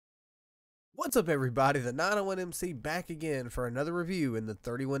What's up, everybody? The 901 MC back again for another review in the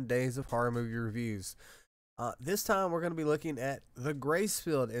 31 Days of Horror Movie Reviews. This time we're going to be looking at the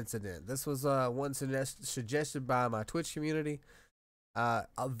Gracefield incident. This was one suggested by my Twitch community. A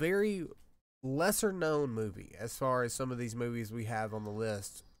very lesser known movie as far as some of these movies we have on the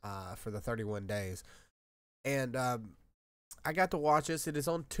list for the 31 days. And I got to watch this. It is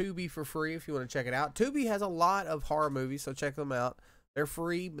on Tubi for free if you want to check it out. Tubi has a lot of horror movies, so check them out. They're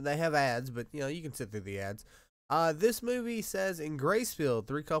free, but they have ads, but you know, you can sit through the ads. This movie says in Gracefield,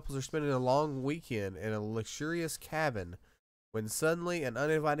 three couples are spending a long weekend in a luxurious cabin when suddenly an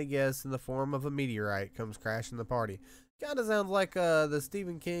uninvited guest in the form of a meteorite comes crashing the party. Kind of sounds like the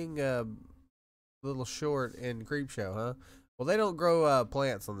Stephen King little short in Creepshow, huh? Well, they don't grow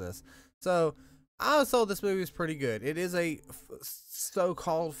plants on this. So I was told this movie is pretty good. It is a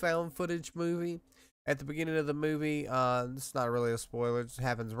so-called found footage movie. At the beginning of the movie, it's not really a spoiler, it just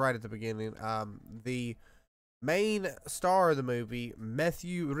happens right at the beginning. The main star of the movie,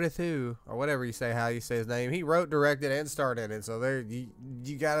 Matthew Rithu, or whatever you say, how you say his name, he wrote, directed, and starred in it, so there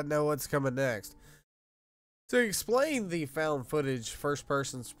you gotta know what's coming next. To explain the found footage first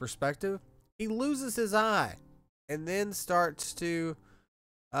person's perspective, he loses his eye, and then starts to,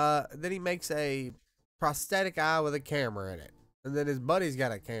 then he makes a prosthetic eye with a camera in it, and then his buddy's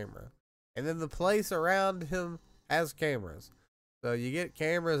got a camera. And then the place around him has cameras. So you get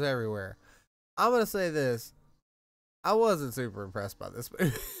cameras everywhere. I'm going to say this. I wasn't super impressed by this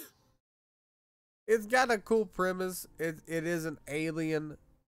movie. It's got a cool premise. It is an alien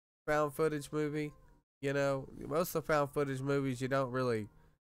found footage movie. You know, most of the found footage movies, you don't really,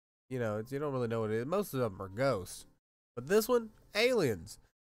 you don't really know what it is. Most of them are ghosts. But this one, aliens.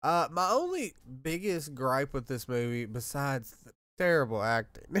 My only biggest gripe with this movie, besides the terrible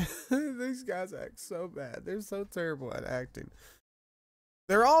acting. These guys act so bad. They're so terrible at acting.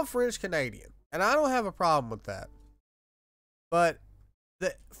 They're all French Canadian, and I don't have a problem with that. But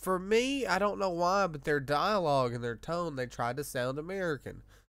for me, I don't know why, but their dialogue and their tone, they tried to sound American.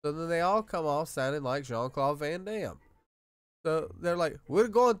 So then they all come off sounding like Jean-Claude Van Damme. So they're like, "We're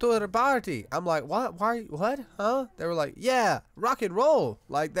going to a party." I'm like, "What? Why? What? Huh?" They were like, "Yeah, rock and roll."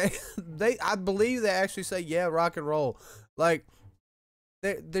 Like I believe they actually say, "Yeah, rock and roll." Like,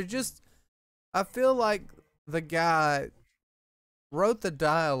 they're just, I feel like the guy wrote the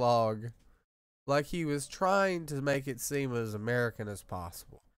dialogue like he was trying to make it seem as American as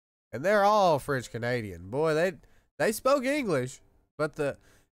possible. And they're all French Canadian. Boy, they spoke English, but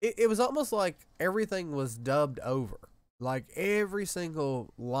it was almost like everything was dubbed over. Like every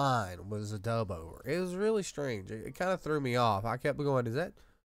single line was a dub over. It was really strange. It kind of threw me off. I kept going,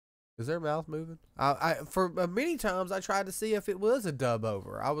 is their mouth moving? For many times I tried to see if it was a dub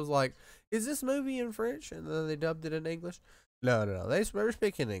over. I was like, is this movie in French? And then they dubbed it in English. No. They were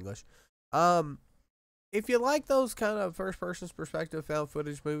speaking English. If you like those kind of first person's perspective found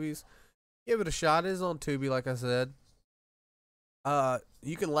footage movies, give it a shot. It is on Tubi, like I said.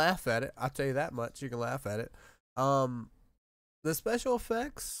 You can laugh at it. I'll tell you that much. You can laugh at it. The special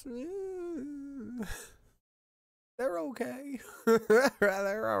effects, they're okay.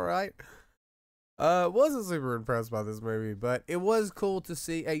 They're all right. Wasn't super impressed by this movie, but it was cool to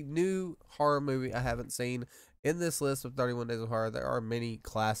see a new horror movie I haven't seen in this list of 31 Days of Horror. There are many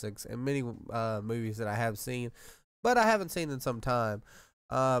classics and many movies that I have seen, but I haven't seen in some time.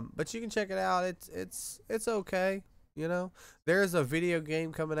 But you can check it out. It's okay. You know, there's a video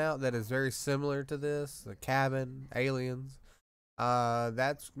game coming out that is very similar to this, The Cabin, Aliens.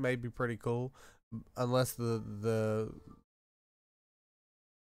 That's maybe pretty cool. Unless the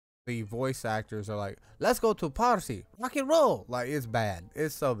voice actors are like, "Let's go to a party, rock and roll." Like, it's bad.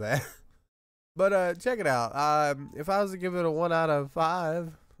 It's so bad. But check it out. If I was to give it a 1 out of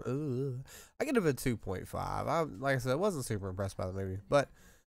 5, I give it a 2.5. Like I said, I wasn't super impressed by the movie, but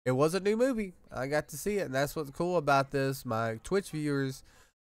it was a new movie. I got to see it, and that's what's cool about this. My Twitch viewers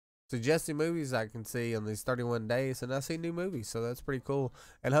suggesting movies I can see on these 31 days, and I see new movies, so that's pretty cool.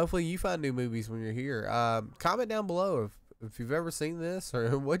 And hopefully you find new movies when you're here. Comment down below if you've ever seen this,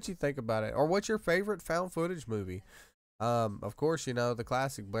 or what you think about it, or what's your favorite found footage movie. Of course, you know, the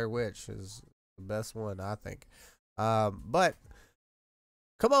classic Blair Witch is the best one, I think. But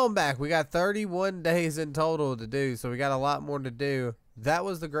come on back. We got 31 days in total to do, so we got a lot more to do. That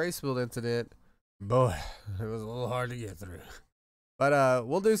was the Gracefield incident. Boy, it was a little hard to get through. But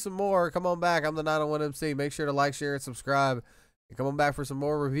we'll do some more. Come on back. I'm the 901 MC. Make sure to like, share, and subscribe. And come on back for some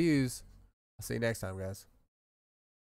more reviews. I'll see you next time, guys.